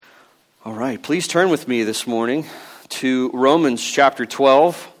All right, please turn with me this morning to Romans chapter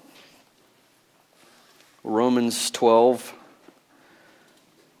 12. Romans 12.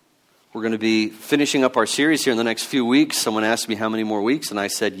 We're going to be finishing up our series here in the next few weeks. Someone asked me how many more weeks, and I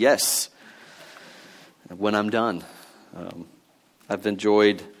said yes, when I'm done. I've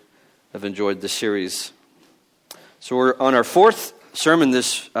enjoyed this series. So we're on our fourth sermon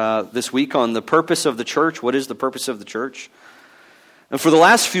this week on the purpose of the church. What is the purpose of the church? And for the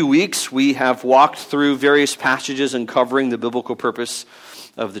last few weeks, we have walked through various passages uncovering the biblical purpose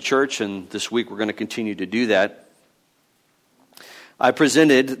of the church, and this week we're going to continue to do that. I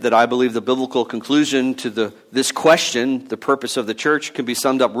presented that I believe the biblical conclusion to this question, the purpose of the church, can be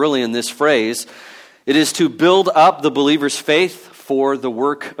summed up really in this phrase. It is to build up the believer's faith for the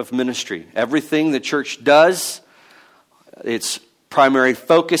work of ministry. Everything the church does, its primary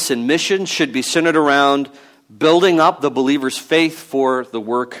focus and mission should be centered around building up the believer's faith for the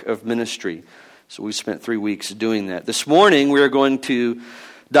work of ministry. So we spent 3 weeks doing that. This morning we are going to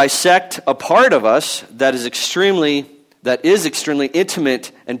dissect a part of us that is extremely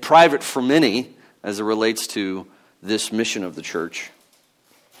intimate and private for many as it relates to this mission of the church.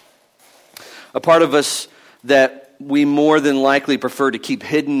 A part of us that we more than likely prefer to keep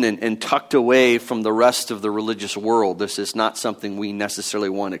hidden and tucked away from the rest of the religious world. This is not something we necessarily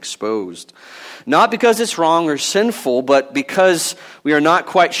want exposed. Not because it's wrong or sinful, but because we are not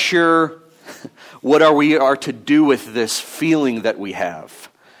quite sure what we are to do with this feeling that we have.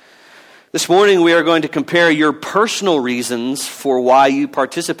 This morning we are going to compare your personal reasons for why you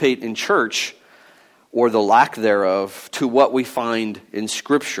participate in church, or the lack thereof, to what we find in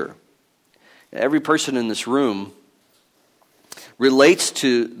Scripture. Every person in this room relates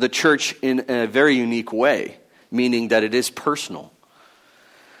to the church in a very unique way, meaning that it is personal.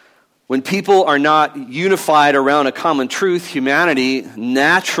 When people are not unified around a common truth, humanity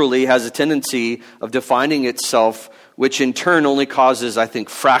naturally has a tendency of defining itself, which in turn only causes, I think,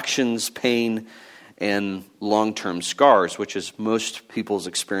 fractions, pain, and long-term scars, which is most people's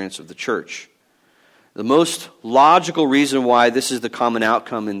experience of the church. The most logical reason why this is the common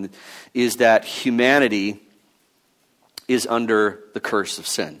outcome is that humanity is under the curse of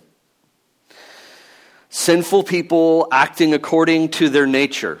sin. Sinful people acting according to their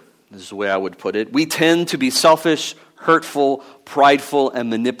nature, this is the way I would put it. We tend to be selfish, hurtful, prideful, and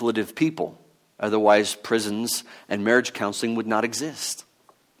manipulative people. Otherwise, prisons and marriage counseling would not exist.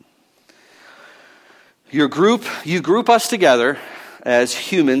 You group us together as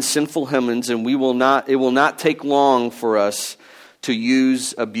humans, sinful humans, and it will not take long for us to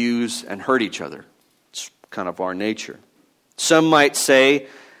use, abuse, and hurt each other. It's kind of our nature. Some might say,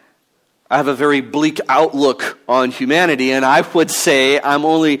 I have a very bleak outlook on humanity, and I would say I'm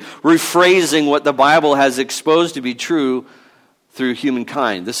only rephrasing what the Bible has exposed to be true through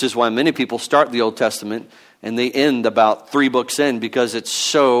humankind. This is why many people start the Old Testament and they end about 3 books in, because it's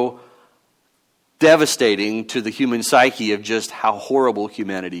so devastating to the human psyche of just how horrible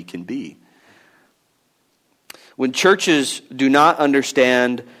humanity can be. When churches do not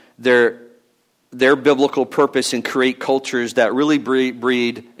understand their biblical purpose and create cultures that really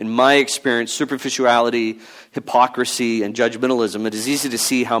breed, in my experience, superficiality, hypocrisy, and judgmentalism, it is easy to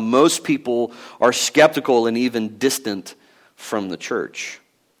see how most people are skeptical and even distant from the church.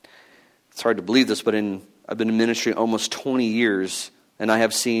 It's hard to believe this, but I've been in ministry almost 20 years, and I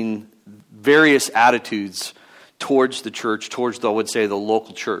have seen various attitudes towards the church, towards, I would say, the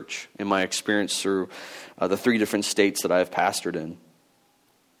local church, in my experience through the 3 different states that I have pastored in.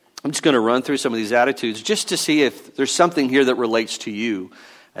 I'm just going to run through some of these attitudes just to see if there's something here that relates to you,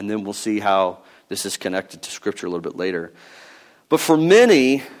 and then we'll see how this is connected to Scripture a little bit later. But for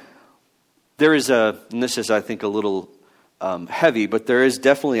many, there is and this is, I think, a little heavy, but there is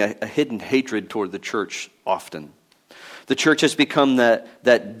definitely a hidden hatred toward the church often. The church has become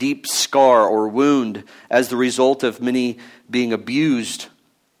that deep scar or wound as the result of many being abused,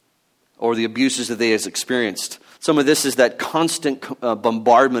 or the abuses that they have experienced. Some of this is that constant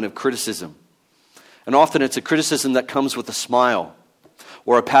bombardment of criticism. And often it's a criticism that comes with a smile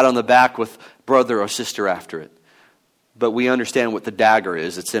or a pat on the back with brother or sister after it. But we understand what the dagger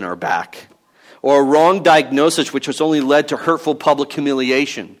is. It's in our back. Or a wrong diagnosis which has only led to hurtful public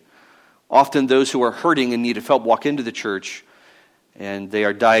humiliation. Often those who are hurting and need of help walk into the church and they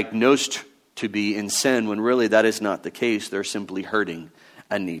are diagnosed to be in sin when really that is not the case. They're simply hurting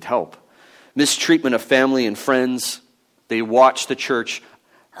and need help. Mistreatment of family and friends. They watch the church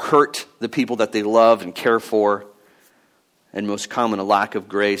hurt the people that they love and care for. And most common, a lack of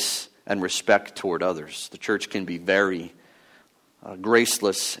grace and respect toward others. The church can be very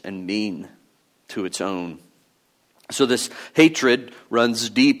graceless and mean to its own. So this hatred runs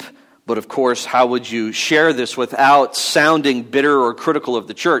deep But of course, how would you share this without sounding bitter or critical of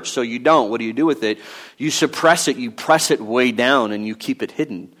the church? So you don't. What do you do with it? You suppress it, you press it way down, and you keep it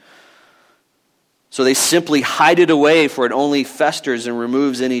hidden. So they simply hide it away, for it only festers and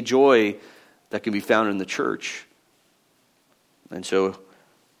removes any joy that can be found in the church. And so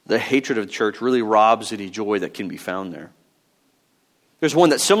the hatred of the church really robs any joy that can be found there. There's one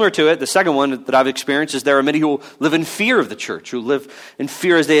that's similar to it. The second one that I've experienced is there are many who live in fear of the church, who live in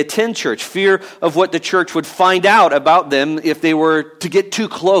fear as they attend church, fear of what the church would find out about them if they were to get too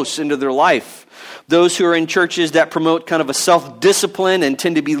close into their life. Those who are in churches that promote kind of a self-discipline and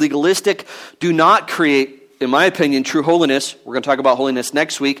tend to be legalistic do not create, in my opinion, true holiness. We're going to talk about holiness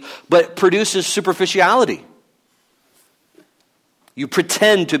next week, but produces superficiality. You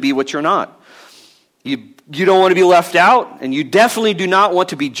pretend to be what you're not. You don't want to be left out, and you definitely do not want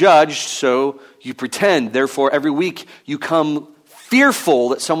to be judged, so you pretend. Therefore, every week you come fearful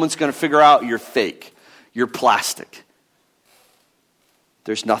that someone's going to figure out you're fake, you're plastic.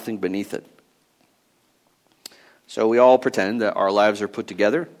 There's nothing beneath it. So we all pretend that our lives are put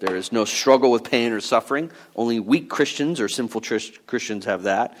together. There is no struggle with pain or suffering. Only weak Christians or sinful Christians have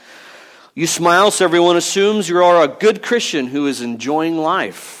that. You smile so everyone assumes you are a good Christian who is enjoying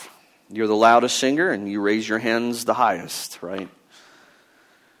life. You're the loudest singer and you raise your hands the highest, right?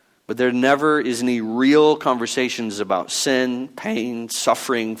 But there never is any real conversations about sin, pain,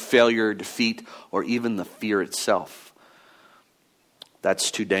 suffering, failure, defeat, or even the fear itself.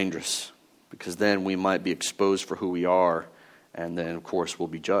 That's too dangerous, because then we might be exposed for who we are, and then, of course, we'll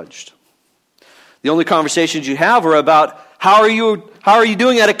be judged. The only conversations you have are about how are you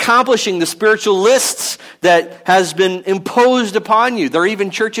doing at accomplishing the spiritual lists that has been imposed upon you. There are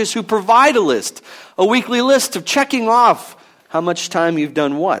even churches who provide a list, a weekly list of checking off how much time you've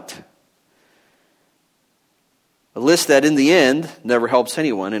done what. A list that in the end never helps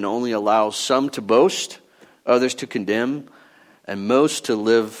anyone and only allows some to boast, others to condemn, and most to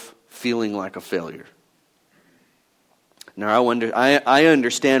live feeling like a failure. Now, I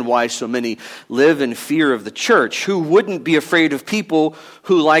understand why so many live in fear of the church. Who wouldn't be afraid of people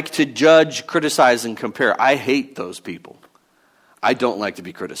who like to judge, criticize, and compare? I hate those people. I don't like to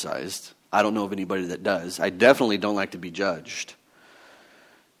be criticized. I don't know of anybody that does. I definitely don't like to be judged.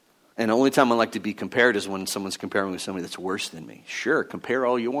 And the only time I like to be compared is when someone's comparing with somebody that's worse than me. Sure, compare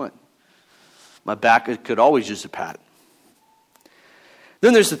all you want. My back could always use a pat.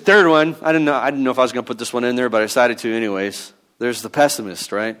 Then there's the third one. I didn't know if I was going to put this one in there, but I decided to anyways. There's the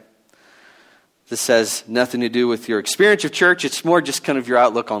pessimist, right? This has nothing to do with your experience of church. It's more just kind of your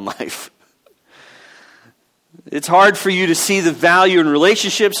outlook on life. It's hard for you to see the value in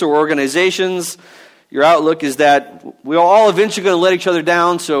relationships or organizations. Your outlook is that we're all eventually going to let each other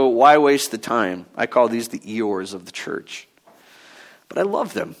down, so why waste the time? I call these the Eeyores of the church. But I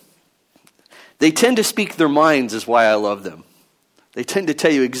love them. They tend to speak their minds is why I love them. They tend to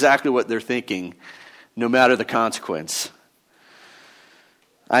tell you exactly what they're thinking, no matter the consequence.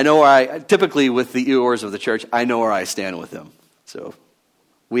 Typically with the Eeyores of the church, I know where I stand with them. So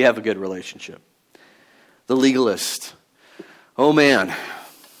we have a good relationship. The legalist. Oh man,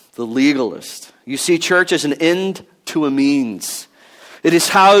 the legalist. You see church as an end to a means. It is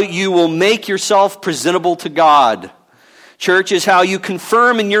how you will make yourself presentable to God. Church is how you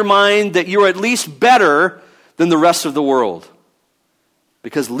confirm in your mind that you're at least better than the rest of the world.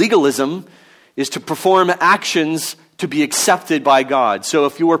 Because legalism is to perform actions to be accepted by God. So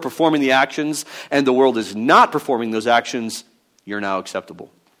if you are performing the actions and the world is not performing those actions, you're now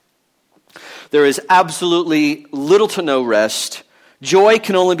acceptable. There is absolutely little to no rest. Joy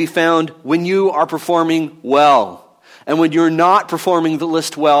can only be found when you are performing well. And when you're not performing the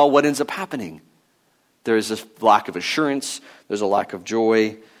list well, what ends up happening? There is a lack of assurance, there's a lack of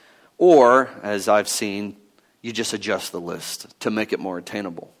joy, or, as I've seen, you just adjust the list to make it more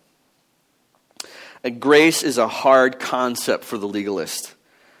attainable. And grace is a hard concept for the legalist.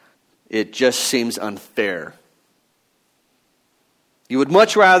 It just seems unfair. You would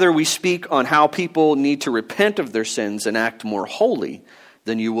much rather we speak on how people need to repent of their sins and act more holy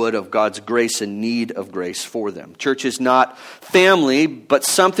than you would of God's grace and need of grace for them. Church is not family, but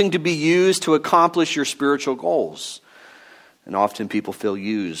something to be used to accomplish your spiritual goals. And often people feel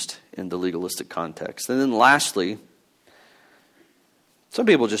used in the legalistic context. And then lastly, some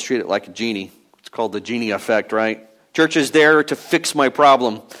people just treat it like a genie. It's called the genie effect, right? Church is there to fix my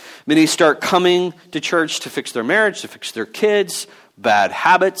problem. Many start coming to church to fix their marriage, to fix their kids, bad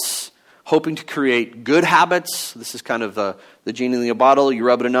habits, hoping to create good habits. This is kind of the genie in the bottle. You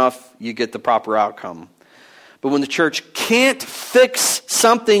rub it enough, you get the proper outcome. But when the church can't fix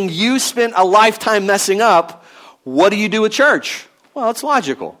something you spent a lifetime messing up, what do you do with church? Well, it's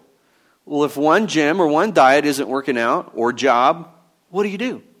logical. Well, if one gym or one diet isn't working out, or job, what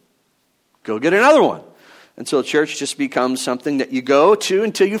do? Go get another one. And so church just becomes something that you go to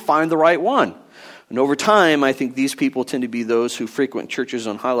until you find the right one. And over time, I think these people tend to be those who frequent churches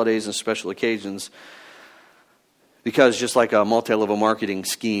on holidays and special occasions, because just like a multi-level marketing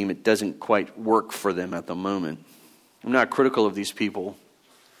scheme, it doesn't quite work for them at the moment. I'm not critical of these people.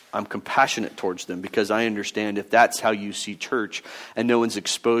 I'm compassionate towards them, because I understand if that's how you see church and no one's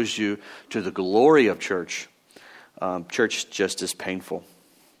exposed you to the glory of church, church just is painful.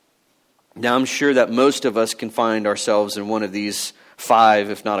 Now, I'm sure that most of us can find ourselves in one of these 5,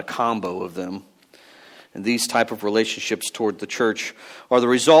 if not a combo of them. And these type of relationships toward the church are the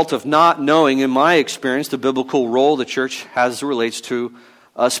result of not knowing, in my experience, the biblical role the church has as it relates to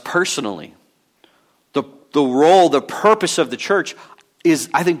us personally. The role, the purpose of the church is,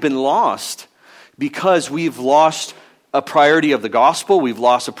 I think, been lost because we've lost a priority of the gospel, we've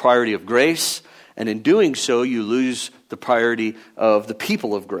lost a priority of grace, and in doing so, you lose the priority of the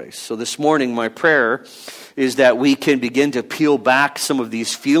people of grace. So this morning, my prayer is that we can begin to peel back some of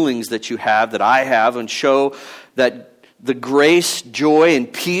these feelings that you have, that I have, and show that the grace, joy,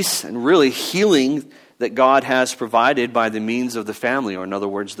 and peace, and really healing that God has provided by the means of the family, or in other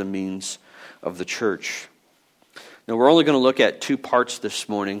words, the means of the church. Now, we're only going to look at 2 parts this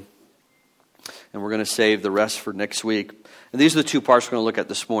morning, and we're going to save the rest for next week. And these are the 2 parts we're going to look at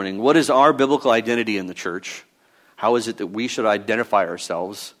this morning. What is our biblical identity in the church? How is it that we should identify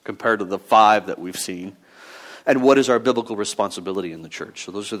ourselves compared to the 5 that we've seen? And what is our biblical responsibility in the church?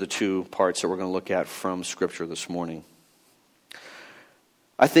 So those are the 2 parts that we're going to look at from Scripture this morning.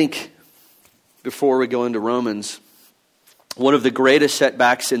 I think before we go into Romans, one of the greatest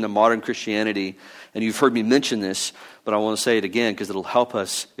setbacks in the modern Christianity, and you've heard me mention this, but I want to say it again because it'll help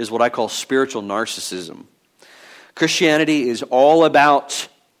us, is what I call spiritual narcissism. Christianity is all about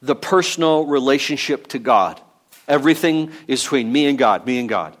the personal relationship to God. Everything is between me and God, me and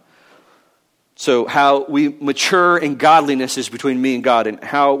God. So how we mature in godliness is between me and God, and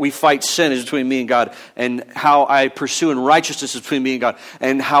how we fight sin is between me and God, and how I pursue in righteousness is between me and God,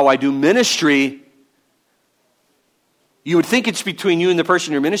 and how I do ministry. You would think it's between you and the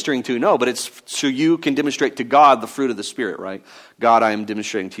person you're ministering to. No, but it's so you can demonstrate to God the fruit of the Spirit, right? God, I am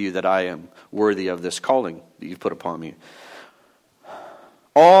demonstrating to you that I am worthy of this calling that you've put upon me.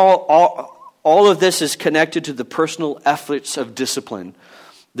 All of this is connected to the personal efforts of discipline.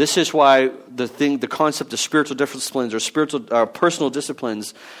 This is why the concept of spiritual disciplines or personal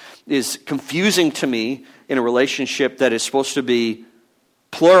disciplines is confusing to me in a relationship that is supposed to be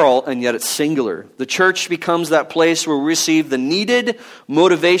plural, and yet it's singular. The church becomes that place where we receive the needed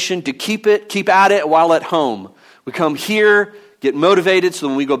motivation to keep at it while at home. We come here, get motivated, so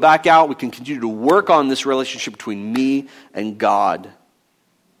when we go back out, we can continue to work on this relationship between me and God.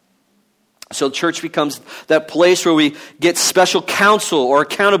 So the church becomes that place where we get special counsel or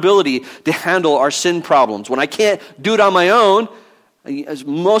accountability to handle our sin problems. When I can't do it on my own, as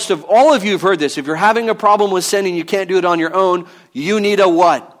most of all of you have heard this, if you're having a problem with sin and you can't do it on your own, you need a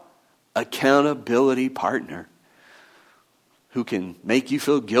what? Accountability partner who can make you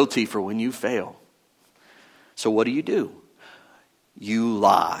feel guilty for when you fail. So what do? You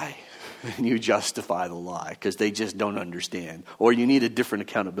lie. And you justify the lie because they just don't understand. Or you need a different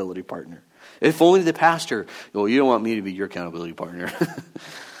accountability partner. If only the pastor, well, you don't want me to be your accountability partner.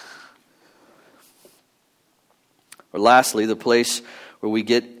 Or lastly, the place where we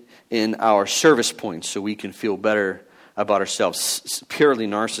get in our service points so we can feel better about ourselves. Purely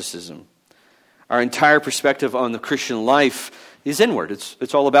narcissism. Our entire perspective on the Christian life is inward.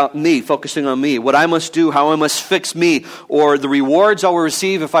 It's all about me, focusing on me, what I must do, how I must fix me, or the rewards I will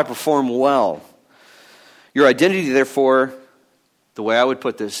receive if I perform well. Your identity, therefore, the way I would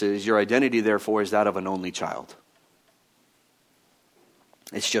put this is, your identity, therefore, is that of an only child.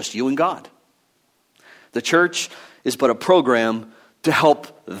 It's just you and God. The church is but a program to help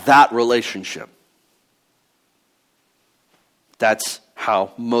that relationship. That's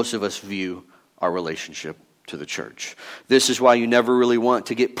how most of us view our relationship to the church. This is why you never really want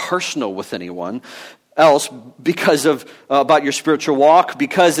to get personal with anyone else because of about your spiritual walk,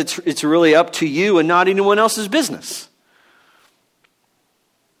 because it's really up to you and not anyone else's business.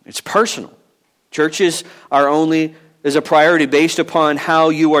 It's personal. Churches are only is a priority based upon how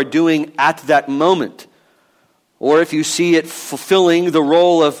you are doing at that moment, or if you see it fulfilling the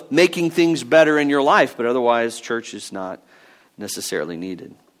role of making things better in your life. But otherwise, church is not necessarily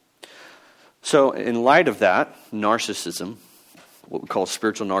needed. So in light of that, narcissism, what we call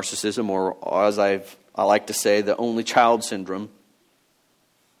spiritual narcissism, or as I like to say, the only child syndrome,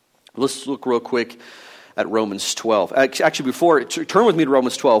 let's look real quick at Romans 12. Actually, turn with me to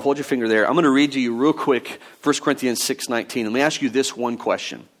Romans 12. Hold your finger there. I'm going to read to you real quick 1 Corinthians 6:19. Let me ask you this one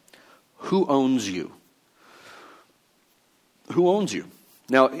question. Who owns you? Who owns you?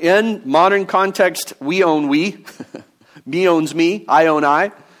 Now, in modern context, we own we. Me owns me. I own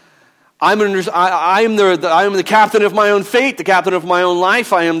I. I am the captain of my own fate, the captain of my own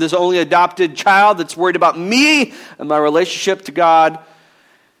life. I am this only adopted child that's worried about me and my relationship to God.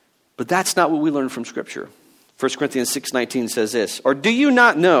 But that's not what we learn from Scripture. 1 Corinthians 6:19 says this, or do you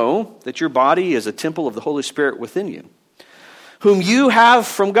not know that your body is a temple of the Holy Spirit within you, whom you have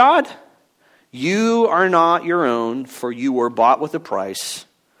from God? You are not your own, for you were bought with a price.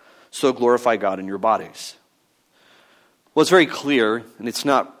 So glorify God in your bodies. Well, it's very clear, and it's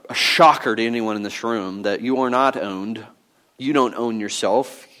not a shocker to anyone in this room, that you are not owned. You don't own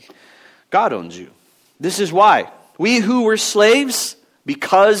yourself. God owns you. This is why. We who were slaves,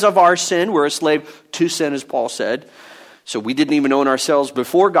 because of our sin, we're a slave to sin, as Paul said. So we didn't even own ourselves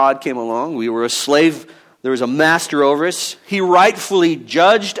before God came along. We were a slave. There was a master over us. He rightfully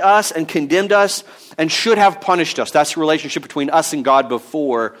judged us and condemned us and should have punished us. That's the relationship between us and God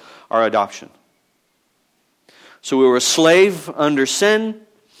before our adoption. So we were a slave under sin.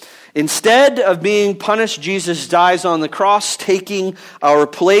 Instead of being punished, Jesus dies on the cross, taking our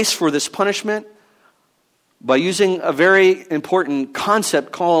place for this punishment by using a very important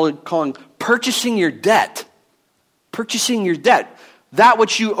concept calling purchasing your debt. Purchasing your debt. That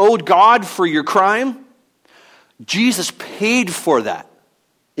which you owed God for your crime, Jesus paid for that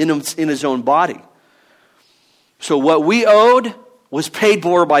in his own body. So what we owed was paid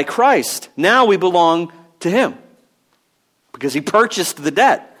for by Christ. Now we belong to him because he purchased the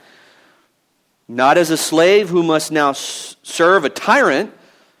debt. Not as a slave who must now serve a tyrant,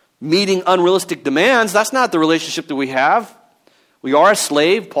 meeting unrealistic demands. That's not the relationship that we have. We are a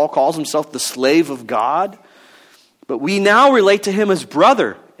slave. Paul calls himself the slave of God. But we now relate to him as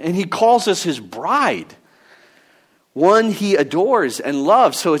brother, and he calls us his bride, one he adores and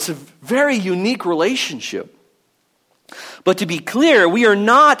loves. So it's a very unique relationship. But to be clear, we are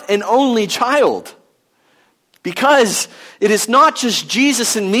not an only child. Because it is not just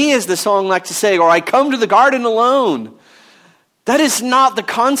Jesus and me, as the song likes to say, or I come to the garden alone. That is not the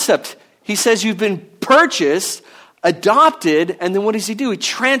concept. He says you've been purchased, adopted, and then what does he do? He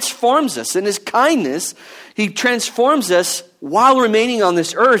transforms us. In his kindness, he transforms us while remaining on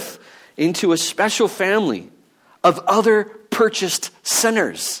this earth into a special family of other purchased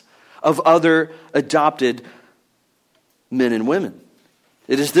sinners, of other adopted men and women.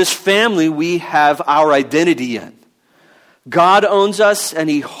 It is this family we have our identity in. God owns us, and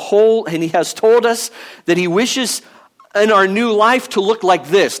he has told us that he wishes in our new life to look like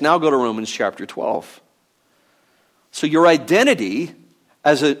this. Now go to Romans chapter 12. So your identity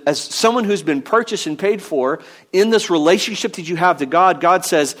as someone who's been purchased and paid for in this relationship that you have to God, God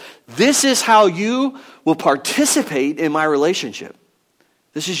says, this is how you will participate in my relationship.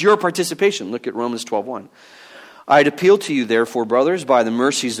 This is your participation. Look at Romans 12:1. I'd appeal to you, therefore, brothers, by the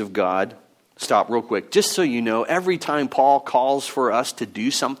mercies of God. Stop real quick. Just so you know, every time Paul calls for us to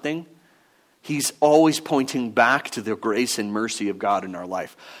do something, he's always pointing back to the grace and mercy of God in our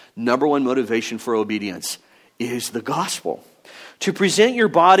life. Number one motivation for obedience is the gospel. To present your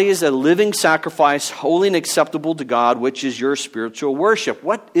body as a living sacrifice, holy and acceptable to God, which is your spiritual worship.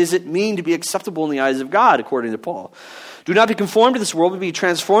 What does it mean to be acceptable in the eyes of God, according to Paul? Do not be conformed to this world, but be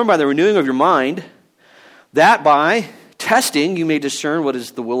transformed by the renewing of your mind, that by testing you may discern what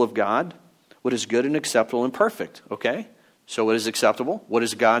is the will of God, what is good and acceptable and perfect. Okay? So what is acceptable? What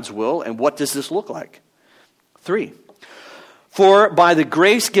is God's will? And what does this look like? 3. For by the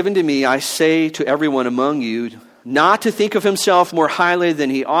grace given to me, I say to everyone among you, not to think of himself more highly than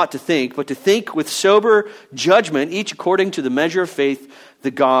he ought to think, but to think with sober judgment, each according to the measure of faith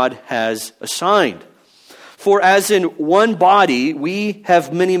that God has assigned. For as in one body we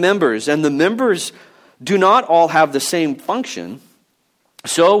have many members, and the members do not all have the same function,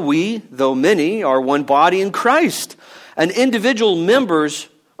 so we, though many, are one body in Christ, and individual members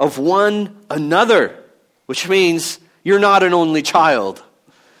of one another, which means you're not an only child.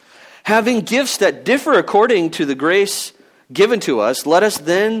 Having gifts that differ according to the grace given to us, let us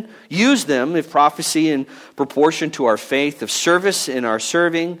then use them, if prophecy in proportion to our faith, of service in our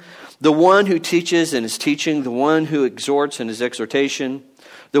serving, the one who teaches in his teaching, the one who exhorts in his exhortation,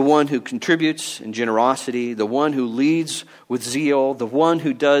 the one who contributes in generosity, the one who leads with zeal, the one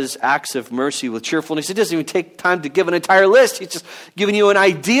who does acts of mercy with cheerfulness. It doesn't even take time to give an entire list. He's just giving you an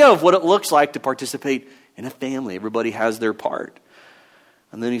idea of what it looks like to participate in a family. Everybody has their part.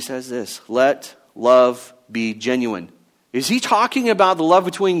 And then he says this, let love be genuine. Is he talking about the love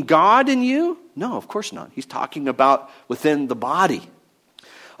between God and you? No, of course not. He's talking about within the body.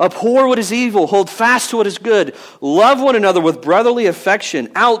 Abhor what is evil. Hold fast to what is good. Love one another with brotherly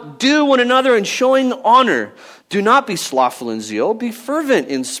affection. Outdo one another in showing honor. Do not be slothful in zeal. Be fervent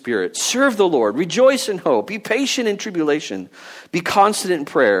in spirit. Serve the Lord. Rejoice in hope. Be patient in tribulation. Be constant in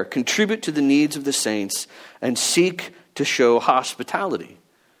prayer. Contribute to the needs of the saints. And seek to show hospitality.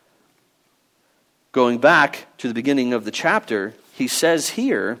 Going back to the beginning of the chapter, he says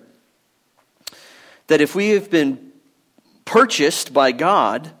here that if we have been purchased by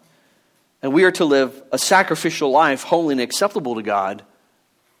God, and we are to live a sacrificial life, holy and acceptable to God,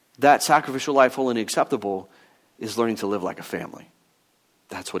 that sacrificial life, holy and acceptable, is learning to live like a family.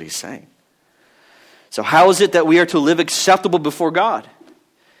 That's what he's saying. So how is it that we are to live acceptable before God?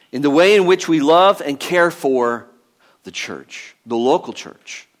 In the way in which we love and care for the church, the local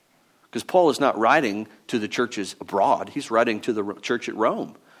church. Because Paul is not writing to the churches abroad. He's writing to the church at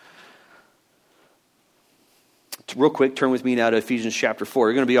Rome. Real quick, turn with me now to Ephesians chapter 4.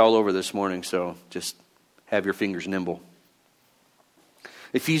 You're going to be all over this morning, so just have your fingers nimble.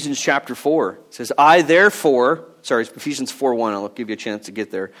 Ephesians chapter 4 says, Ephesians 4:1. I'll give you a chance to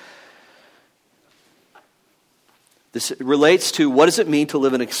get there. This relates to what does it mean to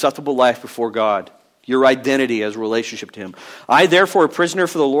live an acceptable life before God? Your identity as a relationship to Him. I, therefore, a prisoner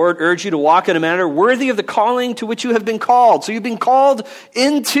for the Lord, urge you to walk in a manner worthy of the calling to which you have been called. So you've been called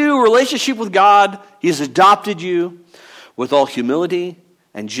into a relationship with God. He has adopted you with all humility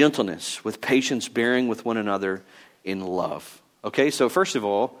and gentleness, with patience, bearing with one another in love. Okay, so first of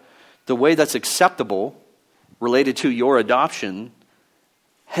all, the way that's acceptable related to your adoption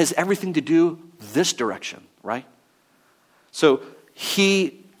has everything to do this direction, right? So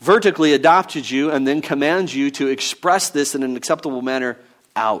He vertically adopted you and then commands you to express this in an acceptable manner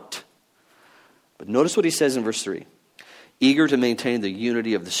out. But notice what he says in verse 3. Eager to maintain the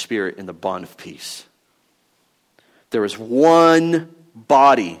unity of the Spirit in the bond of peace. There is one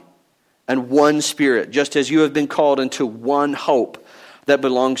body and one Spirit, just as you have been called into one hope that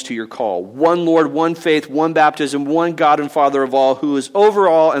belongs to your call. One Lord, one faith, one baptism, one God and Father of all, who is over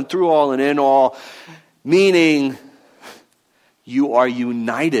all and through all and in all, meaning you are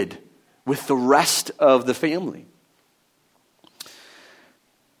united with the rest of the family. Let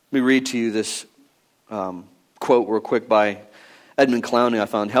me read to you this quote real quick by Edmund Clowney I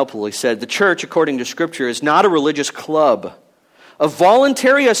found helpful. He said, the church, according to Scripture, is not a religious club, a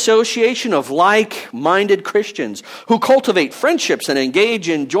voluntary association of like-minded Christians who cultivate friendships and engage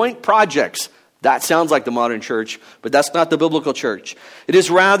in joint projects. That sounds like the modern church, but that's not the biblical church. It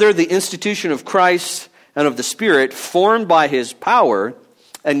is rather the institution of Christ and of the Spirit, formed by His power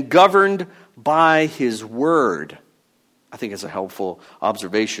and governed by His word. I think it's a helpful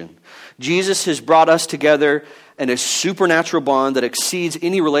observation. Jesus has brought us together in a supernatural bond that exceeds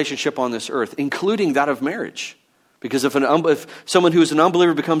any relationship on this earth, including that of marriage. Because if someone who is an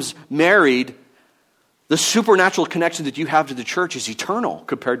unbeliever becomes married, the supernatural connection that you have to the church is eternal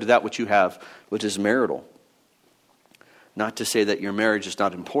compared to that which you have, which is marital. Not to say that your marriage is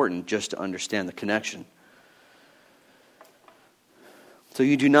not important, just to understand the connection. So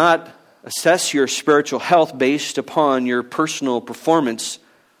you do not assess your spiritual health based upon your personal performance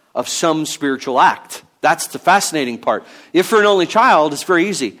of some spiritual act. That's the fascinating part. If you're an only child, it's very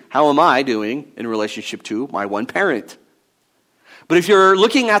easy. How am I doing in relationship to my one parent? But if you're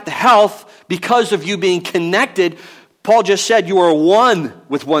looking at the health because of you being connected, Paul just said you are one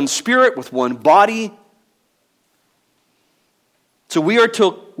with one spirit, with one body. So we are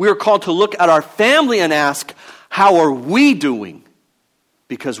called to look at our family and ask, how are we doing?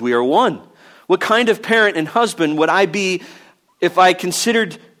 Because we are one. What kind of parent and husband would I be if I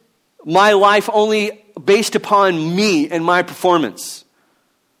considered my life only based upon me and my performance,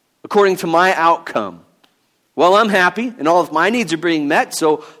 according to my outcome? Well, I'm happy and all of my needs are being met,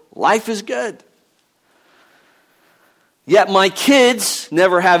 so life is good. Yet my kids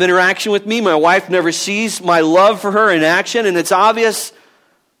never have interaction with me. My wife never sees my love for her in action, and it's obvious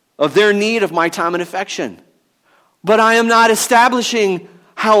of their need of my time and affection. But I am not establishing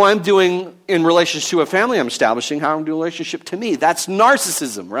how I'm doing in relation to a family. I'm establishing how I'm doing in relationship to me. That's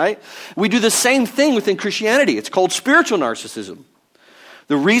narcissism, right? We do the same thing within Christianity. It's called spiritual narcissism.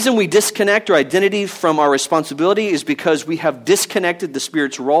 The reason we disconnect our identity from our responsibility is because we have disconnected the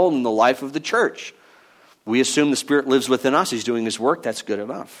Spirit's role in the life of the church. We assume the Spirit lives within us. He's doing His work. That's good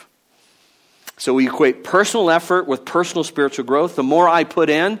enough. So we equate personal effort with personal spiritual growth. The more I put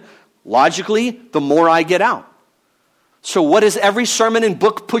in, logically, the more I get out. So what is every sermon and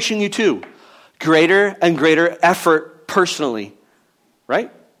book pushing you to? Greater and greater effort personally,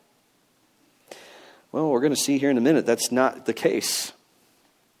 right? Well, we're going to see here in a minute that's not the case.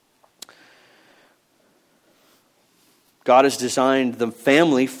 God has designed the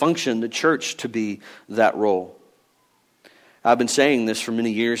family function, the church, to be that role. I've been saying this for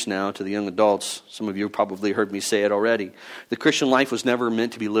many years now to the young adults. Some of you have probably heard me say it already. The Christian life was never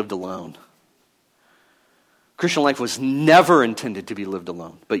meant to be lived alone. Christian life was never intended to be lived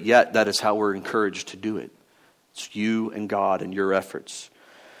alone, but yet that is how we're encouraged to do it. It's you and God and your efforts.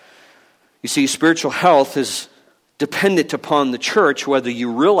 You see, spiritual health is dependent upon the church, whether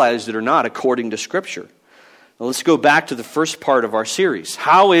you realize it or not, according to Scripture. Now, let's go back to the first part of our series.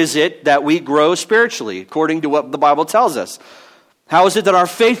 How is it that we grow spiritually, according to what the Bible tells us? How is it that our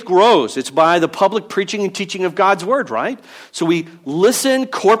faith grows? It's by the public preaching and teaching of God's Word, right? So we listen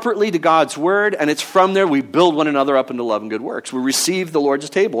corporately to God's Word, and it's from there we build one another up into love and good works. We receive the Lord's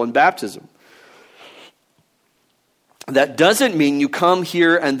table in baptism. That doesn't mean you come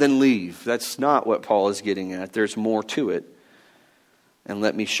here and then leave. That's not what Paul is getting at. There's more to it. And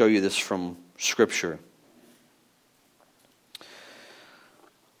let me show you this from Scripture.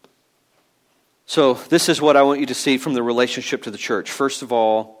 So this is what I want you to see from the relationship to the church. First of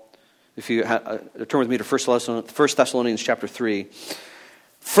all, if you turn with me to 1 Thessalonians chapter 3.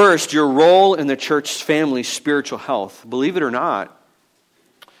 First, your role in the church's family spiritual health. Believe it or not,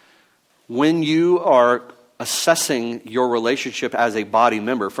 when you are assessing your relationship as a body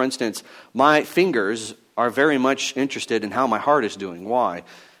member, for instance, my fingers are very much interested in how my heart is doing. Why?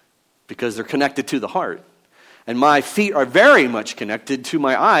 Because they're connected to the heart. And my feet are very much connected to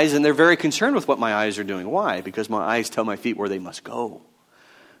my eyes, and they're very concerned with what my eyes are doing. Why? Because my eyes tell my feet where they must go.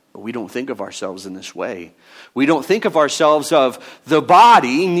 But we don't think of ourselves in this way. We don't think of ourselves of the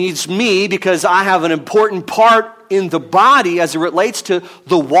body needs me because I have an important part in the body as it relates to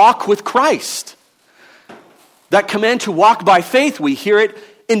the walk with Christ. That command to walk by faith, we hear it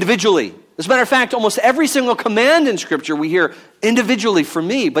individually. As a matter of fact, almost every single command in Scripture we hear individually from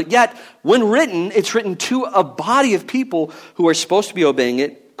me. But yet, when written, it's written to a body of people who are supposed to be obeying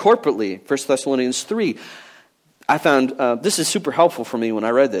it corporately. 1 Thessalonians 3. I found this is super helpful for me when I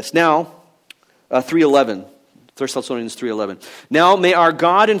read this. Now, 3:11. 1 Thessalonians 3:11. Now may our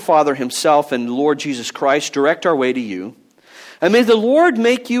God and Father himself and Lord Jesus Christ direct our way to you. And may the Lord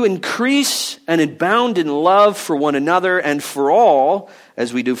make you increase and abound in love for one another and for all,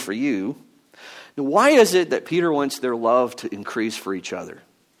 as we do for you. Now, why is it that Peter wants their love to increase for each other?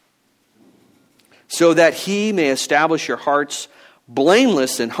 So that he may establish your hearts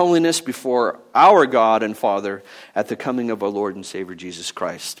blameless in holiness before our God and Father at the coming of our Lord and Savior Jesus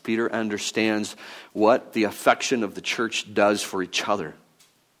Christ. Peter understands what the affection of the church does for each other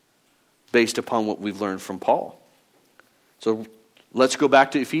based upon what we've learned from Paul. So let's go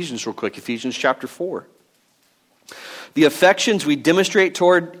back to Ephesians real quick. Ephesians chapter 4. The affections we demonstrate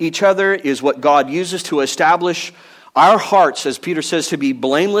toward each other is what God uses to establish our hearts, as Peter says, to be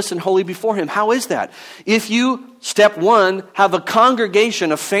blameless and holy before him. How is that? If you, step one, have a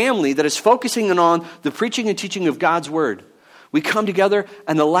congregation, a family that is focusing on the preaching and teaching of God's word, we come together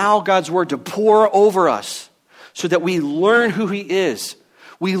and allow God's word to pour over us so that we learn who he is.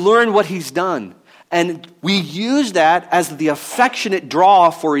 We learn what he's done. And we use that as the affectionate draw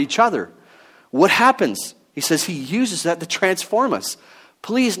for each other. What happens? He says he uses that to transform us.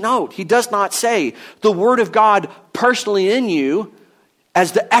 Please note, he does not say the word of God personally in you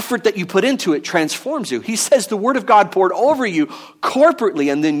as the effort that you put into it transforms you. He says the word of God poured over you corporately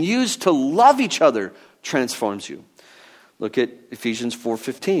and then used to love each other transforms you. Look at Ephesians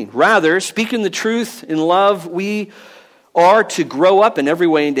 4:15. Rather, speaking the truth in love, we are to grow up in every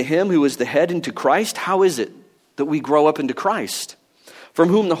way into him who is the head, into Christ. How is it that we grow up into Christ? From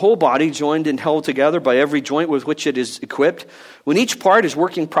whom the whole body, joined and held together by every joint with which it is equipped, when each part is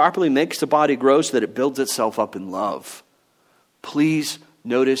working properly, makes the body grow so that it builds itself up in love. Please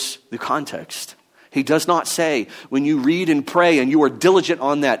notice the context. He does not say, when you read and pray and you are diligent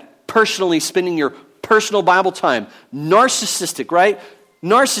on that, personally spending your personal Bible time, narcissistic, right?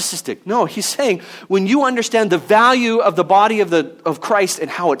 Narcissistic. No, he's saying when you understand the value of the body of Christ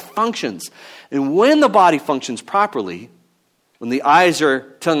and how it functions, and when the body functions properly, when the eyes are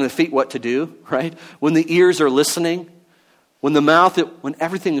telling the feet what to do, right? When the ears are listening, when the mouth, when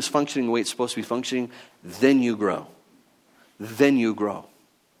everything is functioning the way it's supposed to be functioning, then you grow. Then you grow.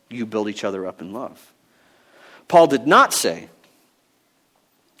 You build each other up in love. Paul did not say,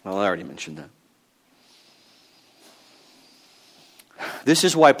 well, I already mentioned that. This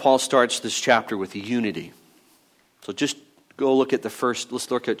is why Paul starts this chapter with unity. So just go look at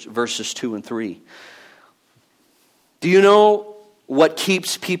let's look at verses 2 and 3. Do you know what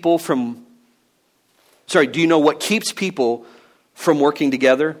keeps people from working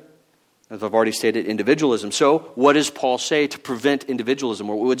together? As I've already stated, individualism. So what does Paul say to prevent individualism,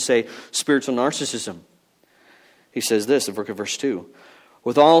 or we would say spiritual narcissism? He says this in verse 2.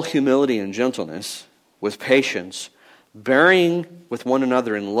 With all humility and gentleness, with patience, bearing with one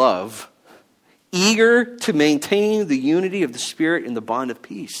another in love, eager to maintain the unity of the Spirit in the bond of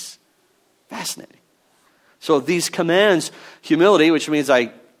peace. Fascinating. So these commands, humility, which means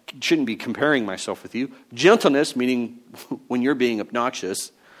I shouldn't be comparing myself with you. Gentleness, meaning when you're being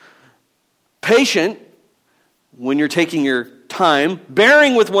obnoxious. Patient, when you're taking your time.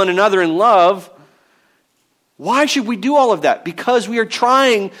 Bearing with one another in love. Why should we do all of that? Because we are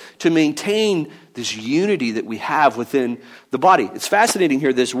trying to maintain this unity that we have within the body. It's fascinating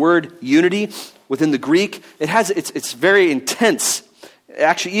here, this word unity within the Greek. It's very intense. It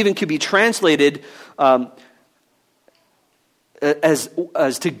actually even could be translated as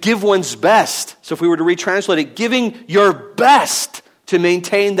to give one's best. So if we were to retranslate it, giving your best to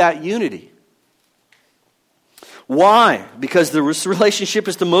maintain that unity. Why? Because this relationship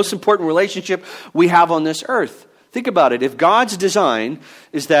is the most important relationship we have on this earth. Think about it. If God's design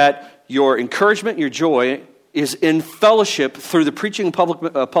is that your encouragement, your joy is in fellowship through the preaching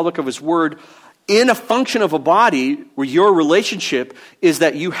public of His Word in a function of a body where your relationship is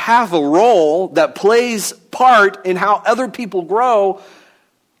that you have a role that plays part in how other people grow,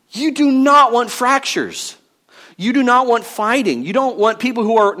 you do not want fractures. You do not want fighting. You don't want people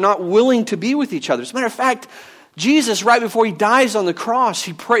who are not willing to be with each other. As a matter of fact, Jesus, right before He dies on the cross,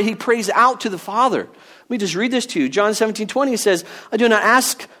 He prays out to the Father. Let me just read this to you. John 17:20 says, I do not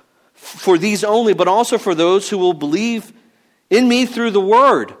ask for these only, but also for those who will believe in me through the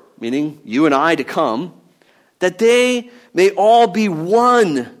word, meaning you and I to come, that they may all be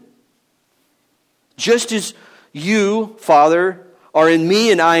one. Just as you, Father, are in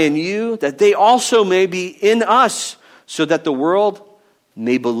me and I in you, that they also may be in us, so that the world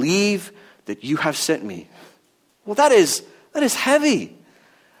may believe that you have sent me. Well, that is heavy.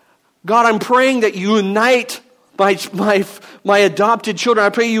 God, I'm praying that you unite my adopted children. I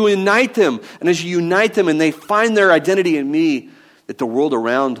pray you unite them. And as you unite them and they find their identity in me, that the world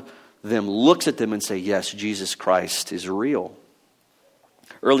around them looks at them and say, yes, Jesus Christ is real.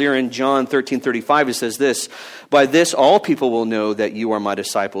 Earlier in John 13:35, it says this, by this all people will know that you are my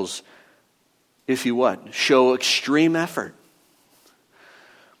disciples if you what? Show extreme effort.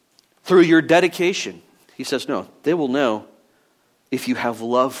 Through your dedication. He says, no, they will know if you have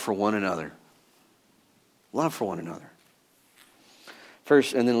love for one another. Love for one another.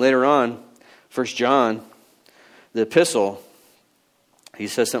 First, and then later on, 1 John, the epistle, he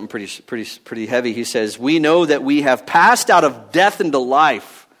says something pretty heavy. He says, we know that we have passed out of death into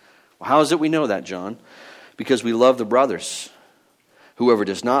life. Well, how is it we know that, John? Because we love the brothers. Whoever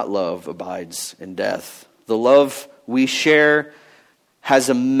does not love abides in death. The love we share has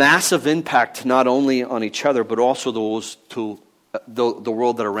a massive impact not only on each other, but also those to the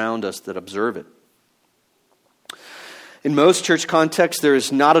world that around us that observe it. In most church contexts, there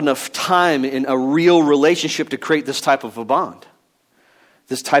is not enough time in a real relationship to create this type of a bond,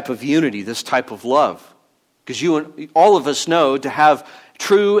 this type of unity, this type of love. Because all of us know to have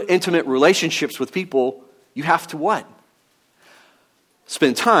true, intimate relationships with people, you have to what?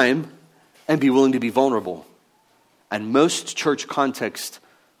 Spend time and be willing to be vulnerable. And most church contexts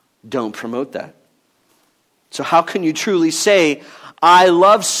don't promote that. So how can you truly say, I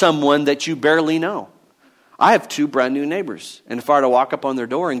love someone that you barely know? I have 2 brand new neighbors. And if I were to walk up on their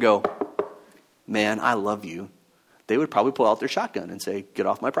door and go, man, I love you, they would probably pull out their shotgun and say, get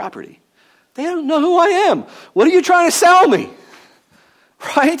off my property. They don't know who I am. What are you trying to sell me?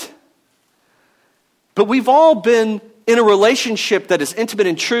 Right? But we've all been in a relationship that is intimate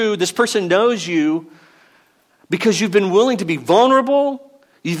and true. This person knows you because you've been willing to be vulnerable.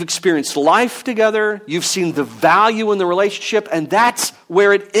 You've experienced life together. You've seen the value in the relationship. And that's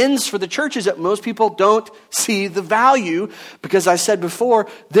where it ends for the churches, that most people don't see the value. Because I said before,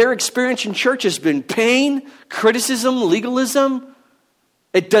 their experience in church has been pain, criticism, legalism.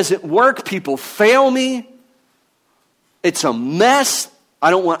 It doesn't work. People fail me. It's a mess.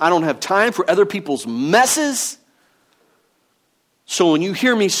 I don't have time for other people's messes. So when you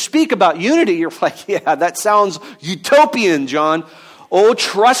hear me speak about unity, you're like, yeah, that sounds utopian, John. Oh,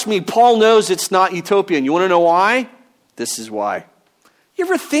 trust me, Paul knows it's not utopian. You want to know why? This is why. You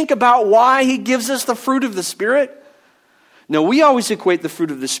ever think about why he gives us the fruit of the Spirit? No, we always equate the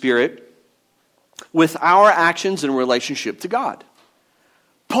fruit of the Spirit with our actions in relationship to God.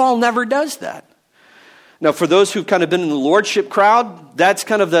 Paul never does that. Now, for those who've kind of been in the Lordship crowd, that's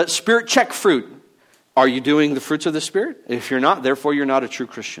kind of the Spirit check fruit. Are you doing the fruits of the Spirit? If you're not, therefore you're not a true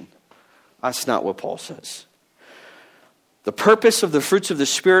Christian. That's not what Paul says. The purpose of the fruits of the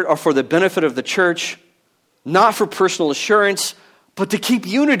Spirit are for the benefit of the church, not for personal assurance, but to keep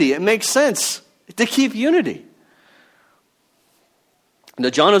unity. It makes sense to keep unity. Now,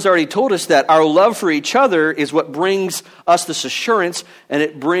 John has already told us that our love for each other is what brings us this assurance, and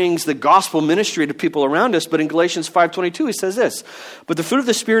it brings the gospel ministry to people around us. But in Galatians 5:22, he says this, "But the fruit of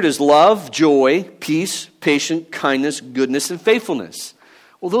the Spirit is love, joy, peace, patience, kindness, goodness, and faithfulness."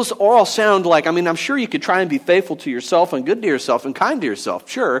 Well, those all sound like, I'm sure you could try and be faithful to yourself and good to yourself and kind to yourself,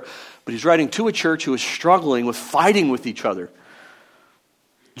 sure. But he's writing to a church who is struggling with fighting with each other.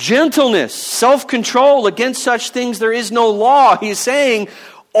 Gentleness, self-control, against such things there is no law. He's saying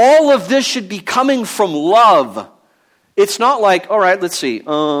all of this should be coming from love. It's not like, all right, let's see.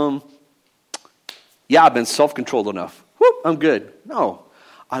 I've been self-controlled enough. Whoop, I'm good. No.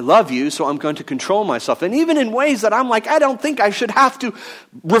 I love you, so I'm going to control myself. And even in ways that I'm like, I don't think I should have to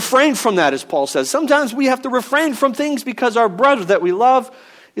refrain from that, as Paul says. Sometimes we have to refrain from things because our brother that we love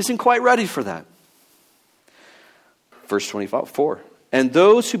isn't quite ready for that. Verse 24. "And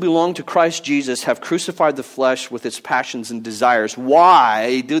those who belong to Christ Jesus have crucified the flesh with its passions and desires."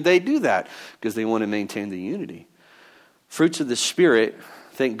 Why do they do that? Because they want to maintain the unity. Fruits of the Spirit,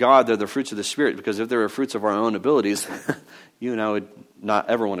 thank God they're the fruits of the Spirit, because if they were fruits of our own abilities, you and I would not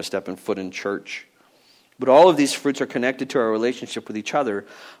ever want to step foot in church. But all of these fruits are connected to our relationship with each other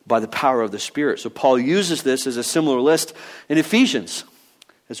by the power of the Spirit. So Paul uses this as a similar list in Ephesians,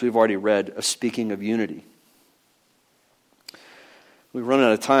 as we've already read, of speaking of unity. We've run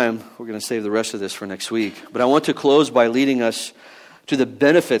out of time. We're going to save the rest of this for next week. But I want to close by leading us to the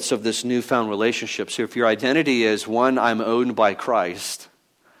benefits of this newfound relationship. So if your identity is, one, I'm owned by Christ,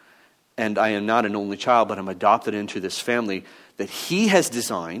 and I am not an only child, but I'm adopted into this family that He has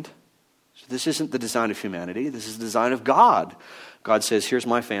designed. So this isn't the design of humanity. This is the design of God. God says, here's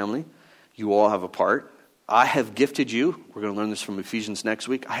my family. You all have a part. I have gifted you. We're going to learn this from Ephesians next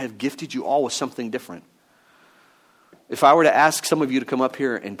week. I have gifted you all with something different. If I were to ask some of you to come up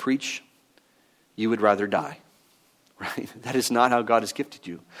here and preach, you would rather die, right? That is not how God has gifted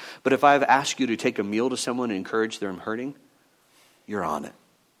you. But if I have asked you to take a meal to someone and encourage them hurting, you're on it.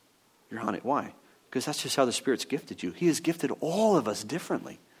 You're on it. Why? Because that's just how the Spirit's gifted you. He has gifted all of us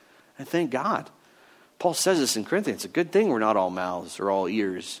differently. And thank God. Paul says this in Corinthians. It's a good thing we're not all mouths or all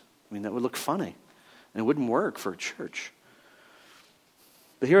ears. That would look funny. And it wouldn't work for a church.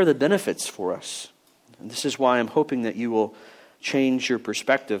 But here are the benefits for us. And this is why I'm hoping that you will change your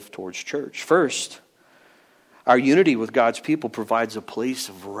perspective towards church. First, our unity with God's people provides a place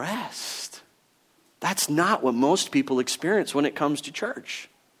of rest. That's not what most people experience when it comes to church.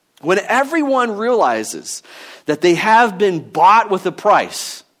 When everyone realizes that they have been bought with a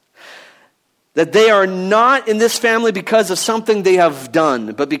price, that they are not in this family because of something they have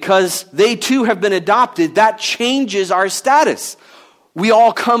done, but because they too have been adopted, that changes our status. We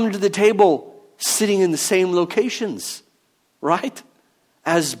all come to the table sitting in the same locations, right?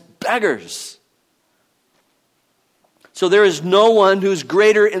 As beggars. So there is no one who's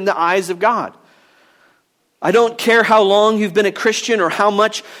greater in the eyes of God. I don't care how long you've been a Christian or how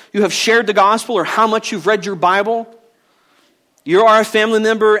much you have shared the gospel or how much you've read your Bible. You are a family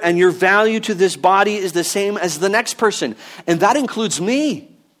member and your value to this body is the same as the next person. And that includes me.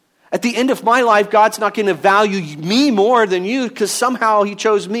 At the end of my life, God's not going to value me more than you because somehow He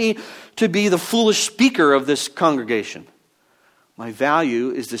chose me to be the foolish speaker of this congregation. My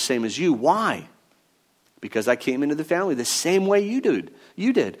value is the same as you. Why? Because I came into the family the same way you did.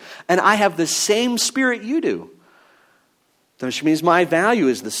 And I have the same spirit you do. Which means my value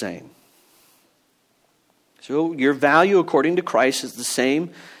is the same. So your value according to Christ is the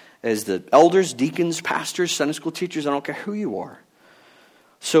same as the elders, deacons, pastors, Sunday school teachers. I don't care who you are.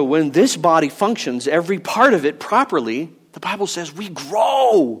 So when this body functions, every part of it properly, the Bible says we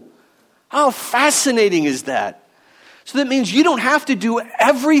grow. How fascinating is that? So that means you don't have to do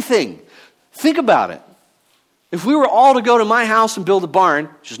everything. Think about it. If we were all to go to my house and build a barn,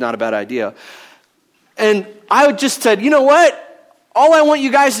 which is not a bad idea, and I would just said, you know what? All I want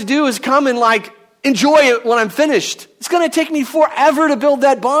you guys to do is come and enjoy it when I'm finished. It's going to take me forever to build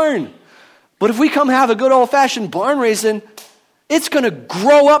that barn. But if we come have a good old-fashioned barn raising, it's going to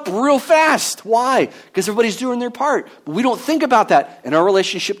grow up real fast. Why? Because everybody's doing their part. But we don't think about that in our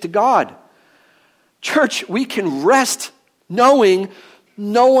relationship to God. Church, we can rest knowing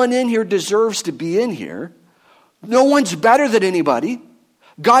no one in here deserves to be in here. No one's better than anybody.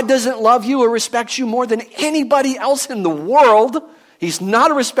 God doesn't love you or respect you more than anybody else in the world. He's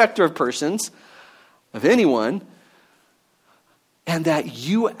not a respecter of persons, of anyone. And that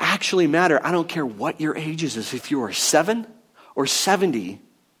you actually matter. I don't care what your age is. If you are 7 or 70,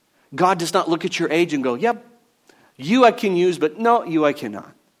 God does not look at your age and go, yep, you I can use, but no, you I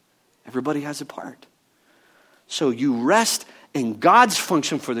cannot. Everybody has a part. So you rest in God's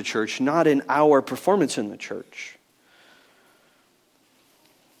function for the church, not in our performance in the church.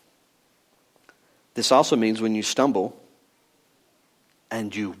 This also means when you stumble,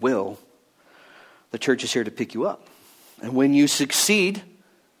 and you will, the church is here to pick you up. And when you succeed,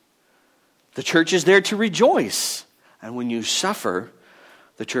 the church is there to rejoice. And when you suffer,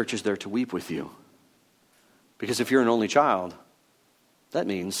 the church is there to weep with you. Because if you're an only child, that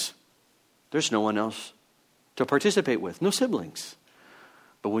means there's no one else to participate with, no siblings.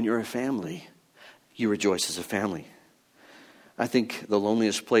 But when you're a family, you rejoice as a family. I think the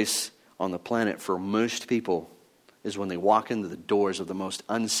loneliest place on the planet for most people is when they walk into the doors of the most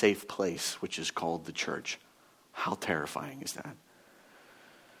unsafe place, which is called the church. How terrifying is that?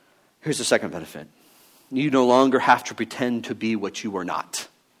 Here's the second benefit. You no longer have to pretend to be what you are not.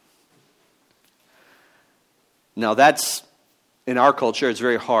 Now that's, in our culture, it's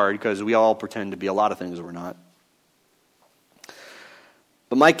very hard because we all pretend to be a lot of things we're not.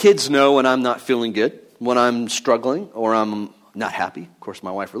 But my kids know when I'm not feeling good, when I'm struggling, or I'm not happy. Of course,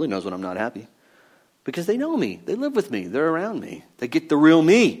 my wife really knows when I'm not happy. Because they know me. They live with me. They're around me. They get the real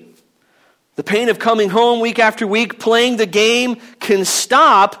me. The pain of coming home week after week, playing the game, can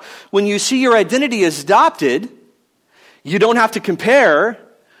stop when you see your identity is adopted. You don't have to compare.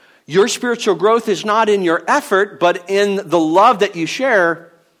 Your spiritual growth is not in your effort, but in the love that you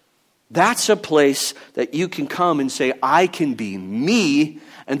share. That's a place that you can come and say, I can be me,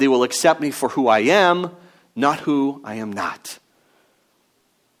 and they will accept me for who I am, not who I am not.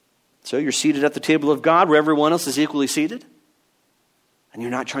 So you're seated at the table of God where everyone else is equally seated. And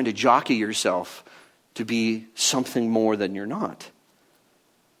you're not trying to jockey yourself to be something more than you're not.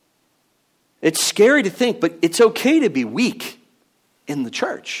 It's scary to think, but it's okay to be weak in the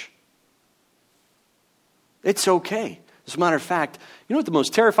church. It's okay. As a matter of fact, you know what the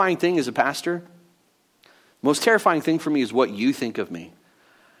most terrifying thing is as a pastor? The most terrifying thing for me is what you think of me.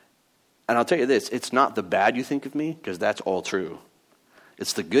 And I'll tell you this, it's not the bad you think of me, because that's all true.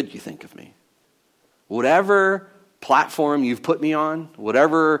 It's the good you think of me. Whatever platform you've put me on,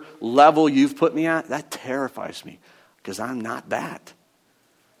 whatever level you've put me at, that terrifies me, because I'm not that.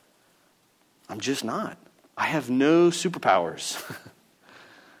 I'm just not. I have no superpowers.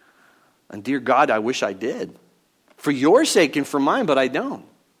 And dear God, I wish I did. For your sake and for mine, but I don't.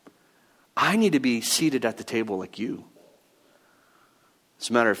 I need to be seated at the table like you. As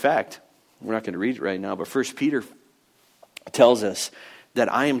a matter of fact, we're not going to read it right now, but 1 Peter tells us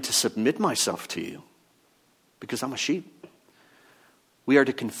that I am to submit myself to you because I'm a sheep. We are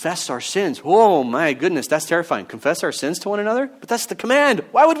to confess our sins. Oh my goodness, that's terrifying. Confess our sins to one another? But that's the command.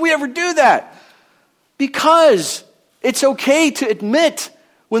 Why would we ever do that? Because it's okay to admit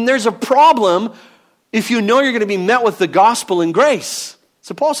when there's a problem if you know you're going to be met with the gospel and grace.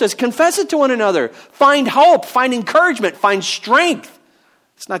 So Paul says, confess it to one another. Find hope, find encouragement, find strength.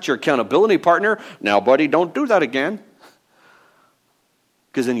 It's not your accountability partner. Now, buddy, don't do that again.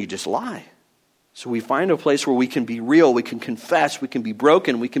 Because then you just lie. So we find a place where we can be real, we can confess, we can be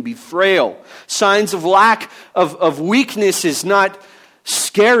broken, we can be frail. Signs of lack of weakness is not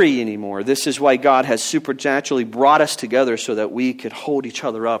scary anymore. This is why God has supernaturally brought us together so that we could hold each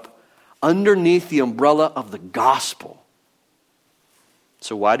other up underneath the umbrella of the gospel.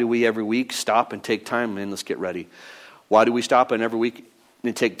 So why do we every week stop and take time? Man, let's get ready. Why do we stop and every week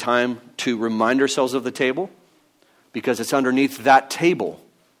and take time to remind ourselves of the table? Because it's underneath that table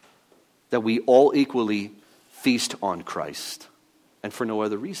that we all equally feast on Christ. And for no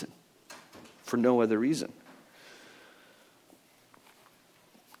other reason. For no other reason.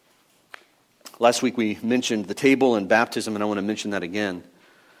 Last week we mentioned the table and baptism, and I want to mention that again.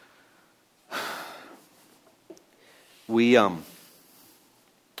 My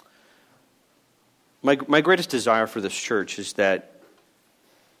greatest desire for this church is that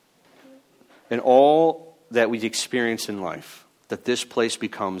in all that we experience in life, that this place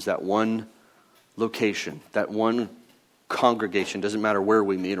becomes that one location, that one congregation, doesn't matter where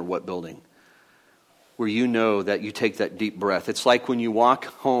we meet or what building, where you know that you take that deep breath. It's like when you walk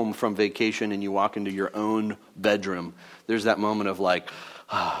home from vacation and you walk into your own bedroom, there's that moment of like,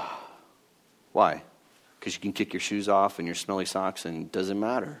 why? Because you can kick your shoes off and your smelly socks and it doesn't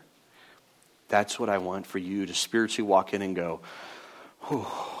matter. That's what I want for you to spiritually walk in and go,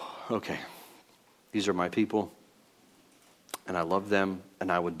 okay, these are my people and I love them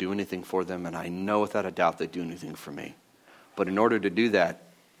and I would do anything for them and I know without a doubt they'd do anything for me. But in order to do that,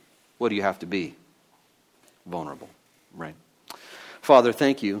 what do you have to be? Vulnerable, right? Father,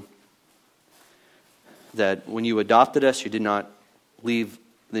 thank you that when you adopted us, you did not leave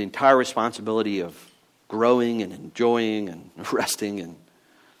the entire responsibility of growing and enjoying and resting and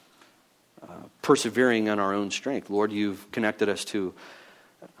persevering on our own strength. Lord, you've connected us to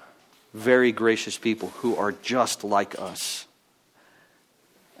very gracious people who are just like us.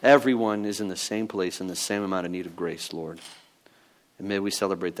 Everyone is in the same place, in the same amount of need of grace, Lord. And may we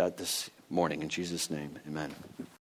celebrate that this morning. In Jesus' name, amen.